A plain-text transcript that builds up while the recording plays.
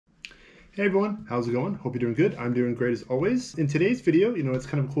Hey everyone, how's it going? Hope you're doing good. I'm doing great as always. In today's video, it's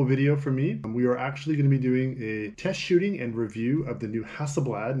kind of a cool video for me. We are actually going to be doing a test shooting and review of the new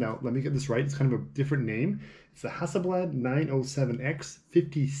HASSELBLAD. Now, let me get this right. It's kind of a different name. It's the HASSELBLAD 907X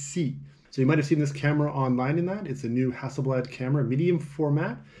 50C. So you might have seen this camera online in that. It's a new HASSELBLAD camera, medium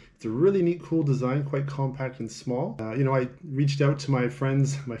format. It's a really neat, cool design, quite compact and small. I reached out to my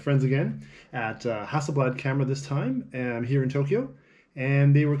friends again at HASSELBLAD Camera this time here in Tokyo.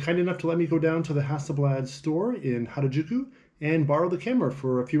 And they were kind enough to let me go down to the HASSELBLAD store in Harajuku and borrow the camera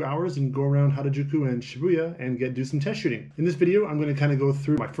for a few hours and go around Harajuku and Shibuya and do some test shooting. In this video, I'm going to kind of go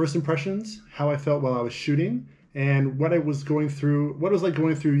through my first impressions, how I felt while I was shooting, and what it was like going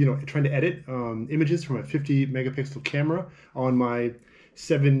through, trying to edit images from a 50 megapixel camera on my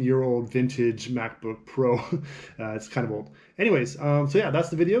 7-year-old vintage MacBook Pro. It's kind of old. Anyways, so yeah, that's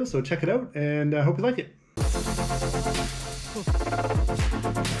the video. So check it out, and I hope you like it.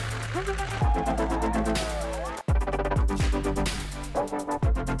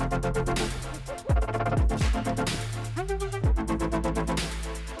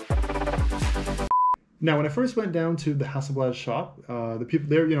 Now, when I first went down to the HASSELBLAD shop, the people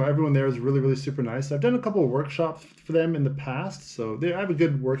there, everyone there is really, really super nice. I've done a couple of workshops for them in the past, so I have a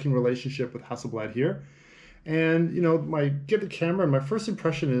good working relationship with HASSELBLAD here. And, I get the camera, and my first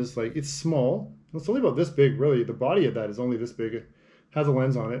impression is, like, it's small. It's only about this big, really. The body of that is only this big. It has a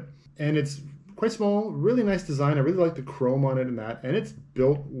lens on it, and it's quite small, really nice design. I really like the chrome on it and that, and it's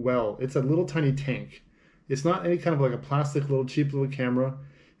built well. It's a little tiny tank. It's not any kind of like a plastic little cheap little camera.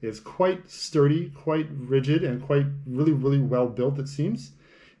 It's quite sturdy, quite rigid, and quite really, really well built, it seems.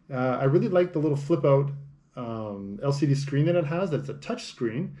 I really like the little flip out LCD screen that it has. That's a touch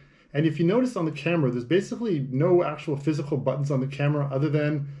screen. And if you notice on the camera, there's basically no actual physical buttons on the camera other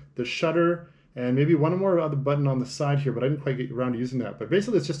than the shutter and maybe one more other button on the side here, but I didn't quite get around to using that. But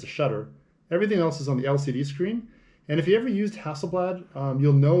basically it's just a shutter. Everything else is on the LCD screen. And if you ever used HASSELBLAD,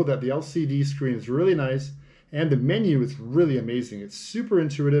 you'll know that the LCD screen is really nice. And the menu is really amazing. It's super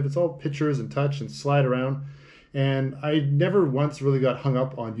intuitive. It's all pictures and touch and slide around. And I never once really got hung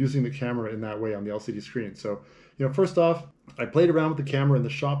up on using the camera in that way on the LCD screen. So, first off, I played around with the camera in the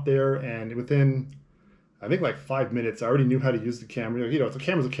shop there, and within, I think, like 5 minutes, I already knew how to use the camera. It's a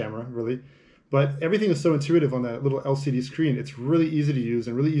camera's a camera, really. But everything is so intuitive on that little LCD screen. It's really easy to use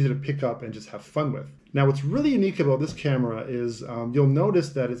and really easy to pick up and just have fun with. Now, what's really unique about this camera is you'll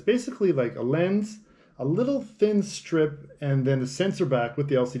notice that it's basically like a lens, a little thin strip, and then the sensor back with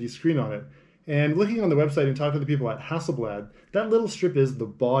the LCD screen on it. And looking on the website and talking to the people at HASSELBLAD, that little strip is the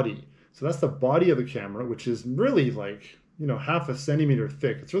body. So that's the body of the camera, which is really like, half a centimeter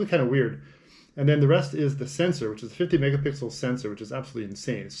thick. It's really kind of weird. And then the rest is the sensor, which is a 50 megapixel sensor, which is absolutely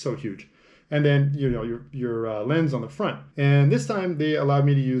insane. It's so huge. And then, your lens on the front. And this time they allowed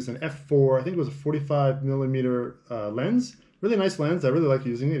me to use an f4, I think it was a 45 millimeter lens. Really nice lens. I really like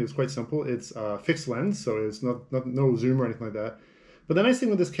using it. It's quite simple. It's a fixed lens, so it's no zoom or anything like that. But the nice thing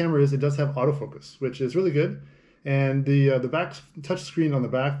with this camera is it does have autofocus, which is really good. And the back touch screen on the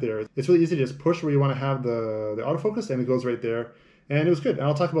back there, it's really easy to just push where you want to have the autofocus, and it goes right there. And it was good. And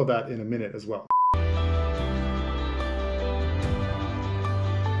I'll talk about that in a minute as well.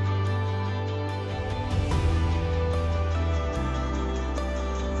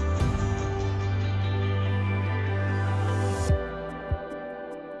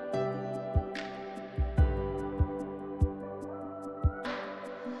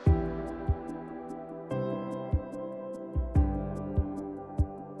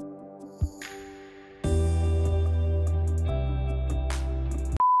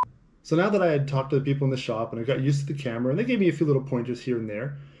 So now that I had talked to the people in the shop and I got used to the camera, and they gave me a few little pointers here and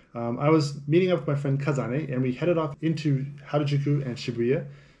there, I was meeting up with my friend Kazane, and we headed off into Harajuku and Shibuya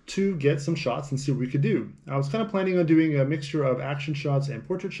to get some shots and see what we could do. I was kind of planning on doing a mixture of action shots and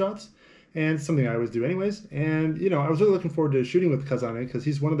portrait shots, and something I always do anyways. And, I was really looking forward to shooting with Kazane because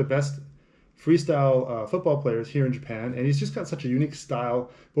he's one of the best freestyle football players here in Japan, and he's just got such a unique style,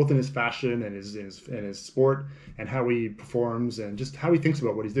 both in his fashion and his sport, and how he performs, and just how he thinks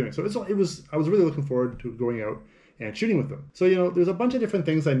about what he's doing. So I was really looking forward to going out and shooting with him. So there's a bunch of different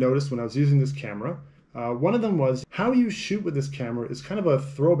things I noticed when I was using this camera. One of them was how you shoot with this camera is kind of a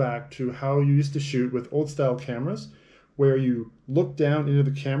throwback to how you used to shoot with old style cameras, where you look down into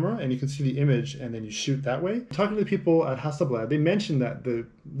the camera and you can see the image and then you shoot that way. Talking to the people at HASSELBLAD, they mentioned that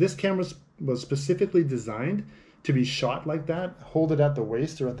this camera was specifically designed to be shot like that, hold it at the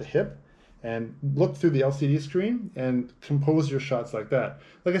waist or at the hip, and look through the LCD screen and compose your shots like that.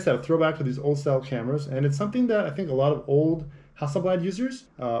 Like I said, a throwback to these old style cameras, and it's something that I think a lot of old HASSELBLAD users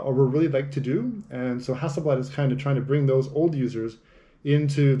or would really like to do. And so HASSELBLAD is kind of trying to bring those old users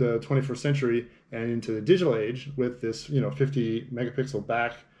into the 21st century and into the digital age with this, 50 megapixel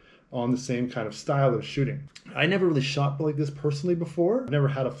back on the same kind of style of shooting. I never really shot like this personally before. I've never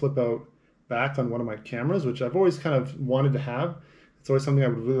had a flip out back on one of my cameras, which I've always kind of wanted to have. It's always something I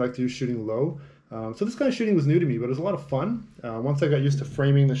would really like to do shooting low. So this kind of shooting was new to me, but it was a lot of fun. Once I got used to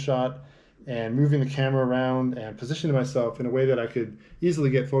framing the shot and moving the camera around and positioning myself in a way that I could easily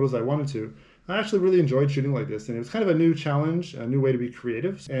get photos I wanted to, I actually really enjoyed shooting like this. And it was kind of a new challenge, a new way to be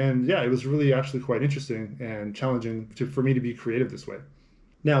creative. And yeah, it was really actually quite interesting and challenging for me to be creative this way.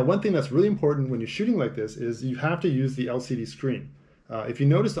 Now, one thing that's really important when you're shooting like this is you have to use the LCD screen. If you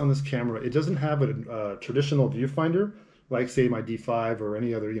notice on this camera, it doesn't have a traditional viewfinder like say my D5 or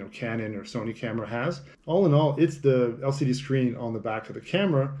any other Canon or Sony camera has. All in all, it's the LCD screen on the back of the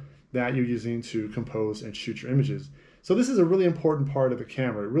camera that you're using to compose and shoot your images. So this is a really important part of the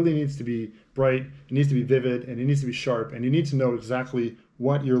camera. It really needs to be bright, it needs to be vivid, and it needs to be sharp, and you need to know exactly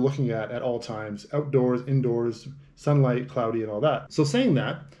what you're looking at all times, outdoors, indoors, sunlight, cloudy, and all that. So saying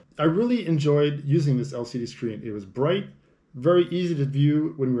that, I really enjoyed using this LCD screen. It was bright, very easy to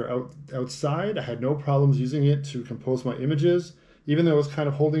view when we were outside. I had no problems using it to compose my images, even though I was kind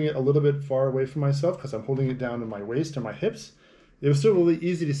of holding it a little bit far away from myself because I'm holding it down to my waist or my hips. It was still really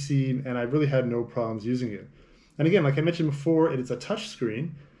easy to see, and I really had no problems using it. And again, like I mentioned before, it's a touch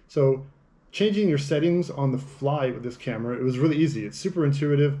screen, so changing your settings on the fly with this camera, it was really easy. It's super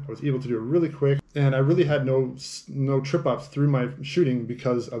intuitive. I was able to do it really quick, and I really had no trip ups through my shooting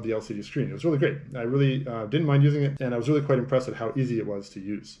because of the LCD screen. It was really great. I really didn't mind using it, and I was really quite impressed at how easy it was to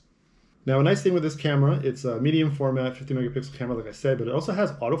use. Now, a nice thing with this camera, it's a medium format 50 megapixel camera, like I said, but it also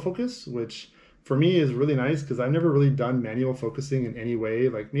has autofocus, which for me is really nice because I've never really done manual focusing in any way,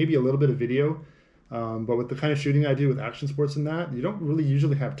 like maybe a little bit of video. But with the kind of shooting I do with action sports and that, you don't really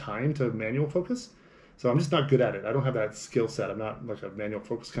usually have time to manual focus. So I'm just not good at it. I don't have that skill set. I'm not like a manual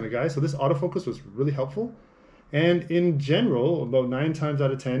focus kind of guy. So this autofocus was really helpful. And in general, about 9 times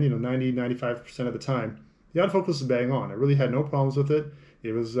out of 10, 90, 95% of the time, the autofocus was bang on. I really had no problems with it.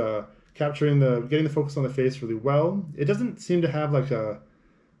 It was getting the focus on the face really well. It doesn't seem to have like a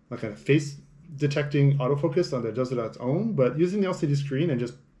face detecting autofocus that does it on its own, but using the LCD screen and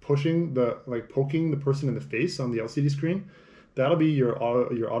just poking the person in the face on the LCD screen, that'll be your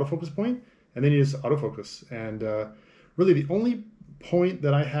autofocus point, and then you just autofocus. And really the only point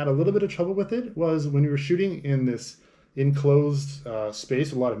that I had a little bit of trouble with it was when we were shooting in this enclosed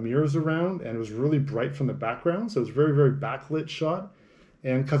space with a lot of mirrors around, and it was really bright from the background, so it was very, very backlit shot.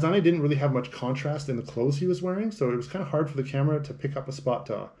 And Kazane didn't really have much contrast in the clothes he was wearing, so it was kind of hard for the camera to pick up a spot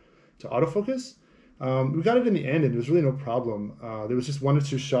to autofocus. We got it in the end, and there was really no problem. There was just 1 or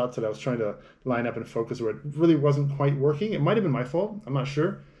 2 shots that I was trying to line up and focus where it really wasn't quite working. It might have been my fault, I'm not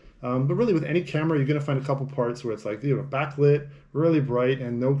sure. But really with any camera, you're gonna find a couple parts where it's like, backlit, really bright,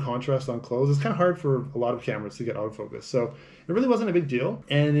 and no contrast on clothes. It's kind of hard for a lot of cameras to get autofocus. So it really wasn't a big deal.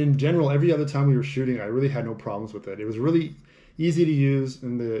 And in general, every other time we were shooting, I really had no problems with it. It was really easy to use,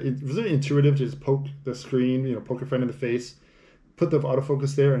 and it was really intuitive to just poke the screen, poke your friend in the face, put the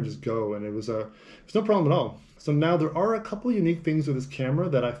autofocus there and just go, and it was no problem at all. So now there are a couple unique things with this camera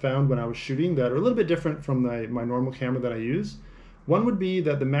that I found when I was shooting that are a little bit different from my normal camera that I use. One would be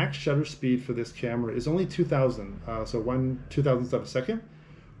that the max shutter speed for this camera is only 2000, so 1/2000th of a second,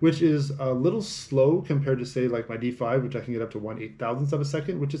 which is a little slow compared to say like my D5, which I can get up to 1/8000th of a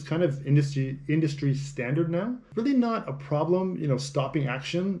second, which is kind of industry standard now. Really not a problem, stopping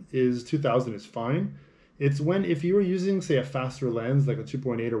action is 2000 is fine. It's if you were using, say, a faster lens, like a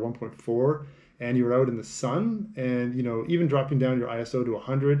 2.8 or 1.4, and you were out in the sun, and even dropping down your ISO to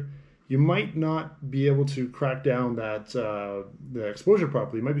 100, you might not be able to crack down the exposure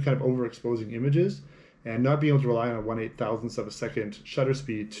properly. You might be kind of overexposing images and not being able to rely on a 1/8000th of a second shutter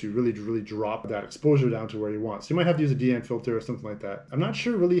speed to really drop that exposure down to where you want. So you might have to use a DN filter or something like that. I'm not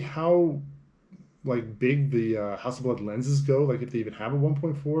sure really how big the Hasselblad lenses go, like if they even have a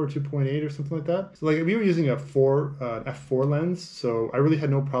 1.4 or 2.8 or something like that. So we were using a f4 lens, so I really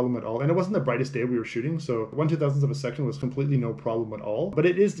had no problem at all. And it wasn't the brightest day we were shooting, so 1/2000th of a second was completely no problem at all. But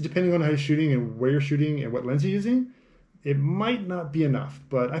it is depending on how you're shooting and where you're shooting and what lens you're using, it might not be enough.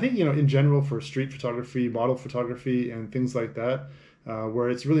 But I think, in general for street photography, model photography, and things like that, where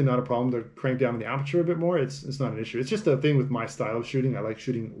it's really not a problem to crank down the aperture a bit more, it's not an issue. It's just a thing with my style of shooting. I like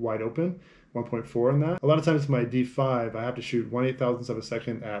shooting wide open. 1.4 in that. A lot of times my D5, I have to shoot 1/8000th of a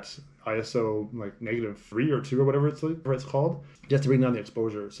second at ISO like -3 or 2 or whatever it's called, just to bring down the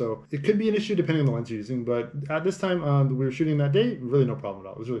exposure. So it could be an issue depending on the lens you're using, but at this time we were shooting that day, really no problem at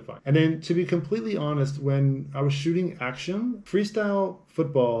all. It was really fine. And then to be completely honest, when I was shooting action, freestyle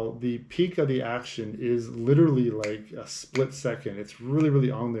football, the peak of the action is literally like a split second. It's really,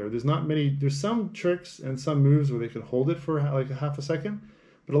 really on there. There's some tricks and some moves where they can hold it for like a half a second,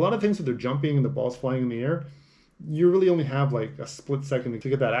 but a lot of things that they're jumping and the ball's flying in the air, you really only have like a split second to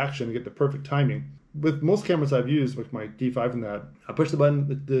get that action, to get the perfect timing. With most cameras I've used, like my D5 and that, I push the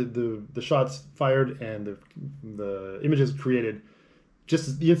button, the shot's fired, and the images created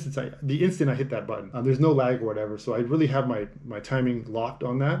just the instant I hit that button. There's no lag or whatever, so I really have my timing locked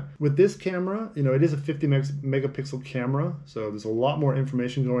on that. With this camera, it is a 50 megapixel camera, so there's a lot more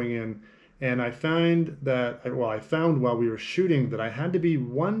information going in. And I found while we were shooting that I had to be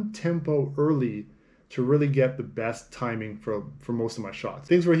one tempo early to really get the best timing for most of my shots.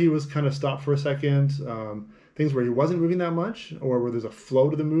 Things where he was kind of stopped for a second, things where he wasn't moving that much, or where there's a flow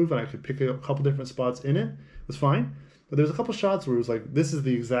to the move and I could pick a couple different spots in it, was fine. But there's a couple shots where it was like, this is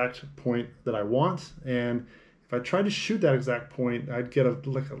the exact point that I want, and if I tried to shoot that exact point, I'd get a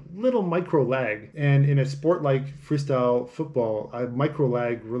little micro lag. And in a sport like freestyle football, micro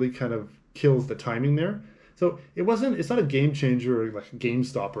lag really kind of kills the timing there. So it's not a game changer or like a game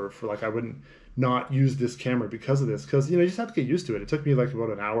stopper for like I wouldn't not use this camera because of this, because you just have to get used to it. It took me like about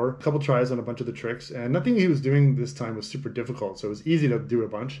an hour, a couple tries on a bunch of the tricks, and nothing he was doing this time was super difficult, so it was easy to do a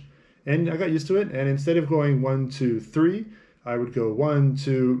bunch, and I got used to it. And instead of going 1, 2, 3, I would go 1,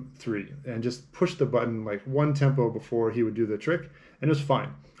 2, 3 and just push the button like one tempo before he would do the trick, and it was fine.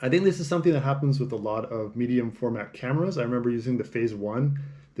 I think this is something that happens with a lot of medium format cameras. I remember using the Phase 1.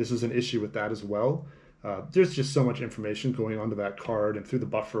 This was an issue with that as well. There's just so much information going onto that card and through the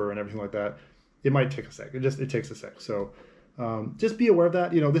buffer and everything like that. It might take a sec. It takes a sec. So just be aware of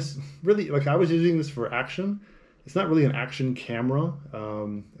that. This really, like I was using this for action. It's not really an action camera. I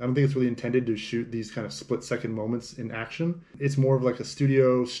don't think it's really intended to shoot these kind of split-second moments in action. It's more of like a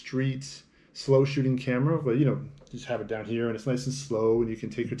studio, street, slow shooting camera. But just have it down here and it's nice and slow and you can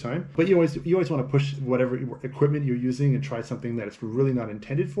take your time. But you always want to push whatever equipment you're using and try something that it's really not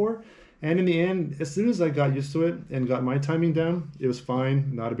intended for. And in the end, as soon as I got used to it and got my timing down, it was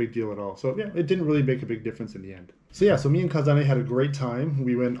fine, not a big deal at all. So yeah, it didn't really make a big difference in the end. So me and Kazane had a great time.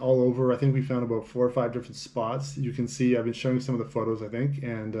 We went all over. I think we found about 4 or 5 different spots. You can see I've been showing some of the photos, I think,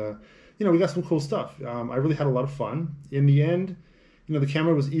 and we got some cool stuff. I really had a lot of fun. In the end, the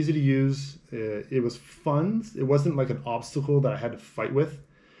camera was easy to use. It was fun. It wasn't like an obstacle that I had to fight with.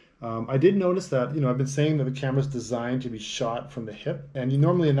 I did notice that, I've been saying that the camera's designed to be shot from the hip, and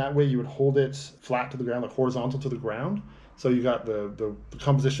normally in that way you would hold it flat to the ground, like horizontal to the ground. So you got the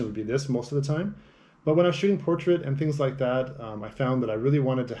composition would be this most of the time. But when I was shooting portrait and things like that, I found that I really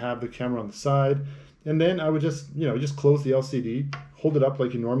wanted to have the camera on the side, and then I would just close the LCD, hold it up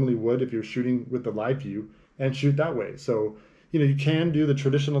like you normally would if you're shooting with the live view, and shoot that way. So, you can do the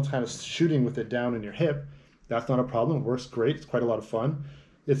traditional kind of shooting with it down in your hip. That's not a problem. It works great. It's quite a lot of fun.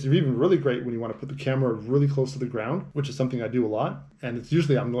 It's even really great when you want to put the camera really close to the ground, which is something I do a lot. And it's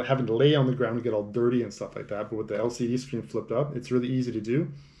usually I'm having to lay on the ground and get all dirty and stuff like that. But with the LCD screen flipped up, it's really easy to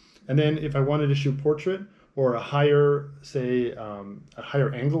do. And then if I wanted to shoot portrait or a higher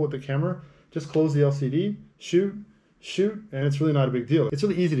angle with the camera, just close the LCD, shoot, and it's really not a big deal. It's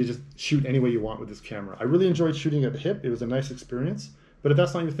really easy to just shoot any way you want with this camera. I really enjoyed shooting at the hip. It was a nice experience. But if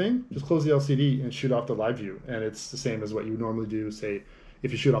that's not your thing, just close the LCD and shoot off the live view. And it's the same as what you normally do, say,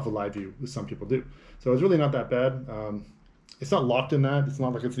 if you shoot off a live view, which some people do. So it's really not that bad. It's not locked in that. It's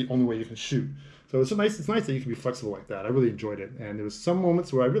not like it's the only way you can shoot. So it's nice that you can be flexible like that. I really enjoyed it. And there was some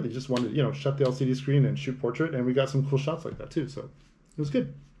moments where I really just wanted to, shut the LCD screen and shoot portrait, and we got some cool shots like that too. So it was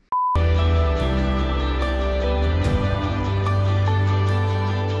good.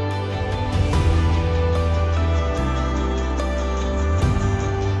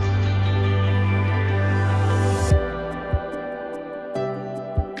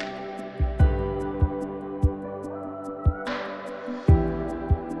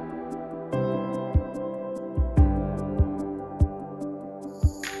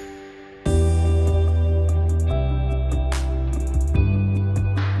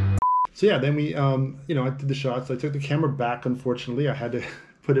 So yeah, then we, I did the shots. I took the camera back, unfortunately. I had to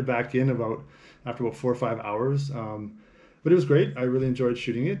put it back in after about 4 or 5 hours. But it was great. I really enjoyed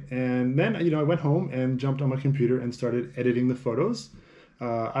shooting it. And then, I went home and jumped on my computer and started editing the photos.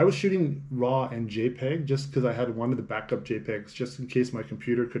 I was shooting RAW and JPEG just because I had wanted the backup JPEGs just in case my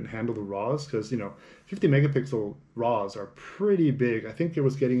computer couldn't handle the RAWs, because 50 megapixel RAWs are pretty big. I think it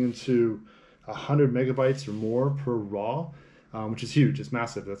was getting into 100 megabytes or more per RAW, which is huge. It's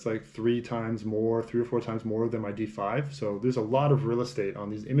massive. That's like 3 or 4 times more than my D5. So there's a lot of real estate on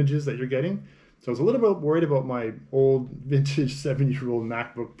these images that you're getting. So I was a little bit worried about my old vintage 7-year-old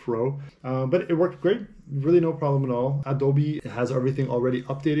MacBook Pro, but it worked great. Really no problem at all. Adobe has everything already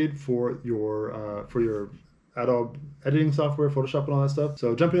updated for your Adobe editing software, Photoshop and all that stuff.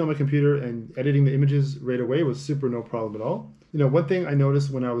 So jumping on my computer and editing the images right away was super no problem at all. You know, one thing I noticed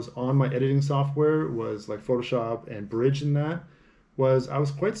when I was on my editing software was like Photoshop and Bridge and that, was I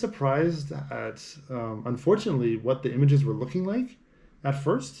was quite surprised at, unfortunately, what the images were looking like at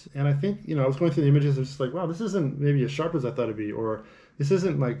first. And I think, you know, I was going through the images, I was just like, wow, this isn't maybe as sharp as I thought it'd be, or this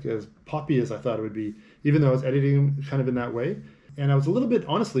isn't like as poppy as I thought it would be, even though I was editing kind of in that way. And I was a little bit,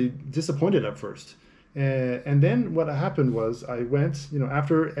 honestly, disappointed at first. And then what happened was I went, you know,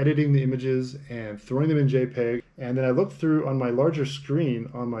 after editing the images and throwing them in JPEG, and then I looked through on my larger screen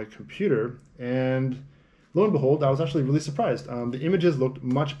on my computer, and lo and behold, I was actually really surprised. The images looked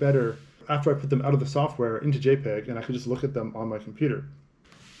much better after I put them out of the software into JPEG, and I could just look at them on my computer.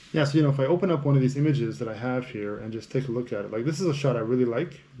 Yeah, so, you know, if I open up one of these images that I have here and just take a look at it, like this is a shot I really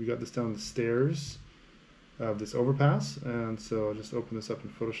like. We got this down the stairs of this overpass, and so I'll just open this up in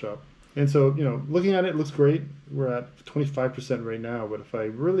Photoshop. And so, you know, looking at it, it looks great. We're at 25% right now, but if I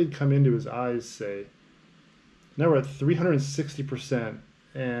really come into his eyes, say, now we're at 360%,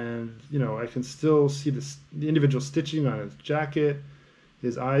 and, you know, I can still see the individual stitching on his jacket,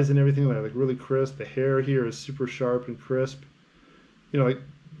 his eyes and everything, like really crisp. The hair here is super sharp and crisp. You know, like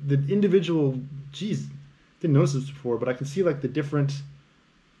the individual, geez, didn't notice this before, but I can see like the different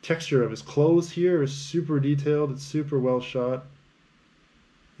texture of his clothes here is super detailed. It's super well shot.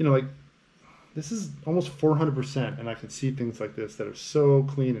 You know, like this is almost 400%, and I can see things like this that are so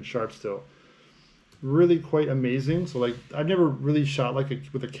clean and sharp still. Really quite amazing. So like I've never really shot like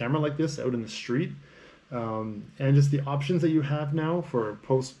with a camera like this out in the street, and just the options that you have now for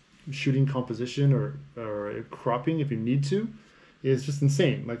post shooting composition or cropping if you need to is just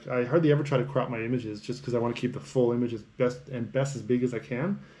insane. Like I hardly ever try to crop my images just because I want to keep the full image as best as big as I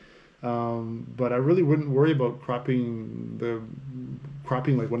can. But I really wouldn't worry about cropping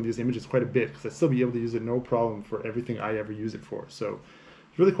like one of these images quite a bit, because I'd still be able to use it no problem for everything I ever use it for. So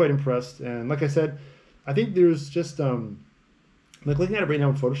really quite impressed. And like I said, I think there's just like looking at it right now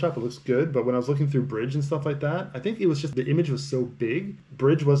in Photoshop, it looks good, but when I was looking through Bridge and stuff like that, I think it was just the image was so big,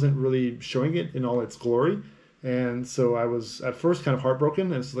 Bridge wasn't really showing it in all its glory. And so I was at first kind of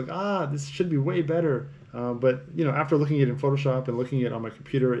heartbroken, and it's like, this should be way better. But, you know, after looking at it in Photoshop and looking at it on my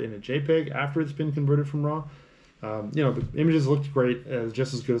computer in a JPEG after it's been converted from RAW, you know, the images looked great,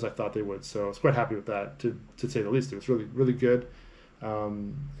 just as good as I thought they would. So I was quite happy with that, to say the least. It was really, really good.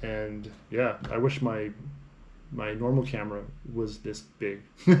 And yeah, I wish my normal camera was this big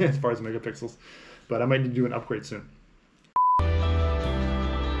as far as megapixels, but I might need to do an upgrade soon.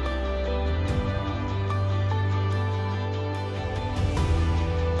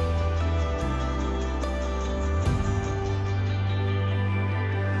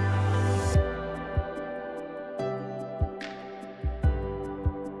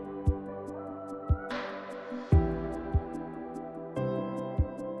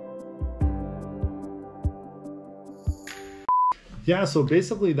 Yeah, so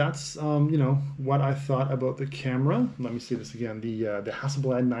basically that's you know, what I thought about the camera. Let me see this again, the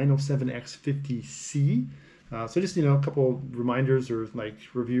HASSELBLAD 907X 50C. So just, you know, a couple reminders or like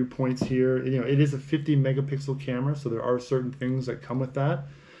review points here. You know, it is a 50 megapixel camera, so there are certain things that come with that.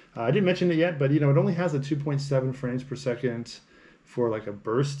 I didn't mention it yet, but, you know, it only has a 2.7 frames per second for like a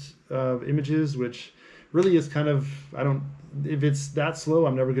burst of images, which really is kind of, if it's that slow,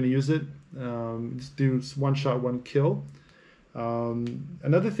 I'm never going to use it. Just do one shot, one kill.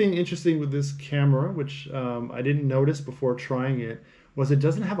 Another thing interesting with this camera, which I didn't notice before trying it, was it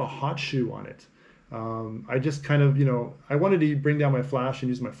doesn't have a hot shoe on it. I just kind of, you know, I wanted to bring down my flash and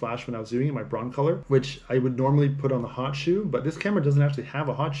use my flash when I was doing it, my Broncolor, which I would normally put on the hot shoe, but this camera doesn't actually have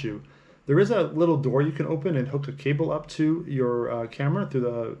a hot shoe. There is a little door you can open and hook a cable up to your camera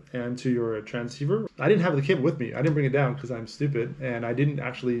and to your transceiver. I didn't have the cable with me. I didn't bring it down because I'm stupid, and I didn't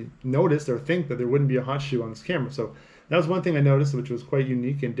actually notice or think that there wouldn't be a hot shoe on this camera. So that was one thing I noticed, which was quite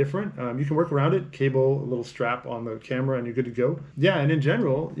unique and different. You can work around it, cable a little strap on the camera, and you're good to go. Yeah, and in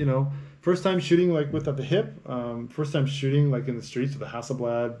general, you know, first time shooting like without the hip, first time shooting like in the streets with a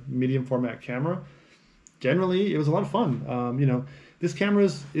Hasselblad medium format camera. Generally, it was a lot of fun. You know, this camera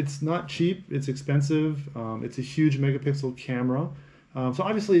it's not cheap, it's expensive. It's a huge megapixel camera. So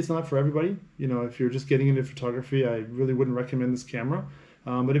obviously it's not for everybody. You know, if you're just getting into photography, I really wouldn't recommend this camera.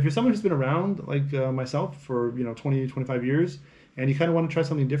 But if you're someone who's been around like myself for 20, 25 years, and you kind of want to try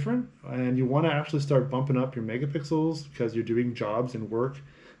something different, and you want to actually start bumping up your megapixels because you're doing jobs and work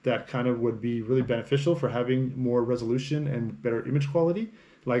that kind of would be really beneficial for having more resolution and better image quality,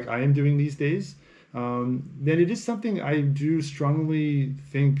 like I am doing these days, then it is something I do strongly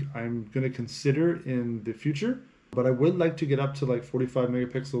think I'm going to consider in the future. But I would like to get up to like 45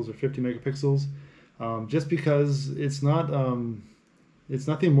 megapixels or 50 megapixels, just because it's nothing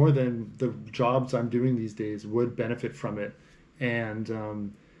more than the jobs I'm doing these days would benefit from it. And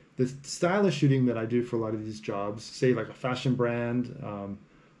the style of shooting that I do for a lot of these jobs, say like a fashion brand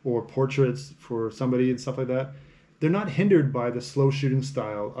or portraits for somebody and stuff like that, they're not hindered by the slow shooting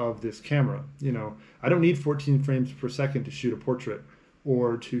style of this camera. I don't need 14 frames per second to shoot a portrait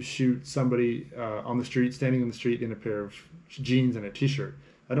or to shoot somebody on the street, standing in the street in a pair of jeans and a t-shirt.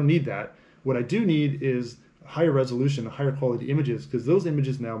 I don't need that. What I do need is higher resolution, higher quality images, because those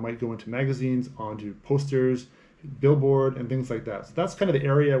images now might go into magazines, onto posters, billboard, and things like that. So that's kind of the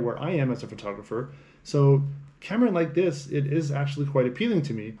area where I am as a photographer. So camera like this, it is actually quite appealing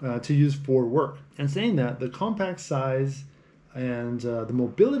to me to use for work. And saying that, the compact size and the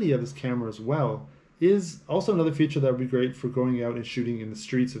mobility of this camera as well is also another feature that would be great for going out and shooting in the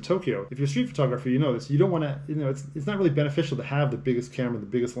streets of Tokyo. If you're a street photographer, you know this. You don't want to, it's not really beneficial to have the biggest camera, the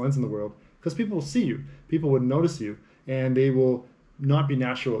biggest lens in the world, because people will see you. People would notice you, and they will not be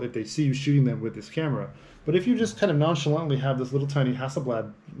natural if they see you shooting them with this camera. But if you just kind of nonchalantly have this little tiny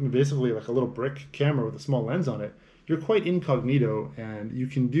Hasselblad, basically like a little brick camera with a small lens on it, you're quite incognito, and you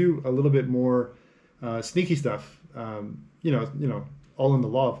can do a little bit more sneaky stuff, all in the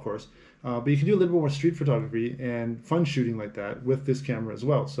law, of course. But you can do a little bit more street photography and fun shooting like that with this camera as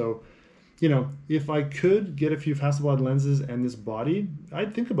well. So, if I could get a few Hasselblad lenses and this body,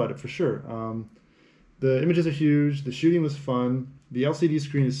 I'd think about it for sure. The images are huge, the shooting was fun, the LCD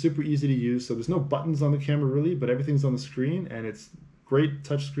screen is super easy to use, so there's no buttons on the camera really, but everything's on the screen, and it's great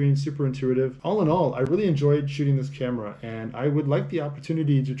touchscreen, super intuitive. All in all, I really enjoyed shooting this camera, and I would like the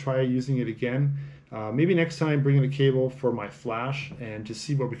opportunity to try using it again. Maybe next time bring in a cable for my flash and to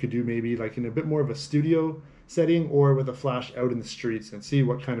see what we could do, maybe like in a bit more of a studio setting or with a flash out in the streets, and see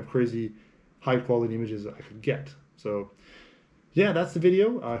what kind of crazy high quality images I could get. So yeah, that's the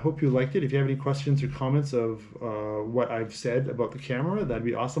video. I hope you liked it. If you have any questions or comments of what I've said about the camera, that'd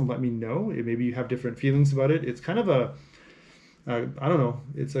be awesome. Let me know. Maybe you have different feelings about it. It's kind of a, I don't know,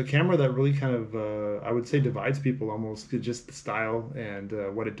 it's a camera that really kind of, I would say, divides people almost. Just the style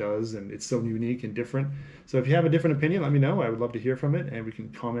and what it does, and it's so unique and different. So if you have a different opinion, let me know. I would love to hear from it, and we can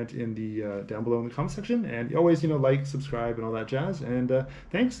comment in the down below in the comment section. And always, like, subscribe, and all that jazz. And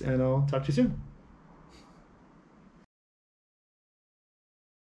thanks, and I'll talk to you soon.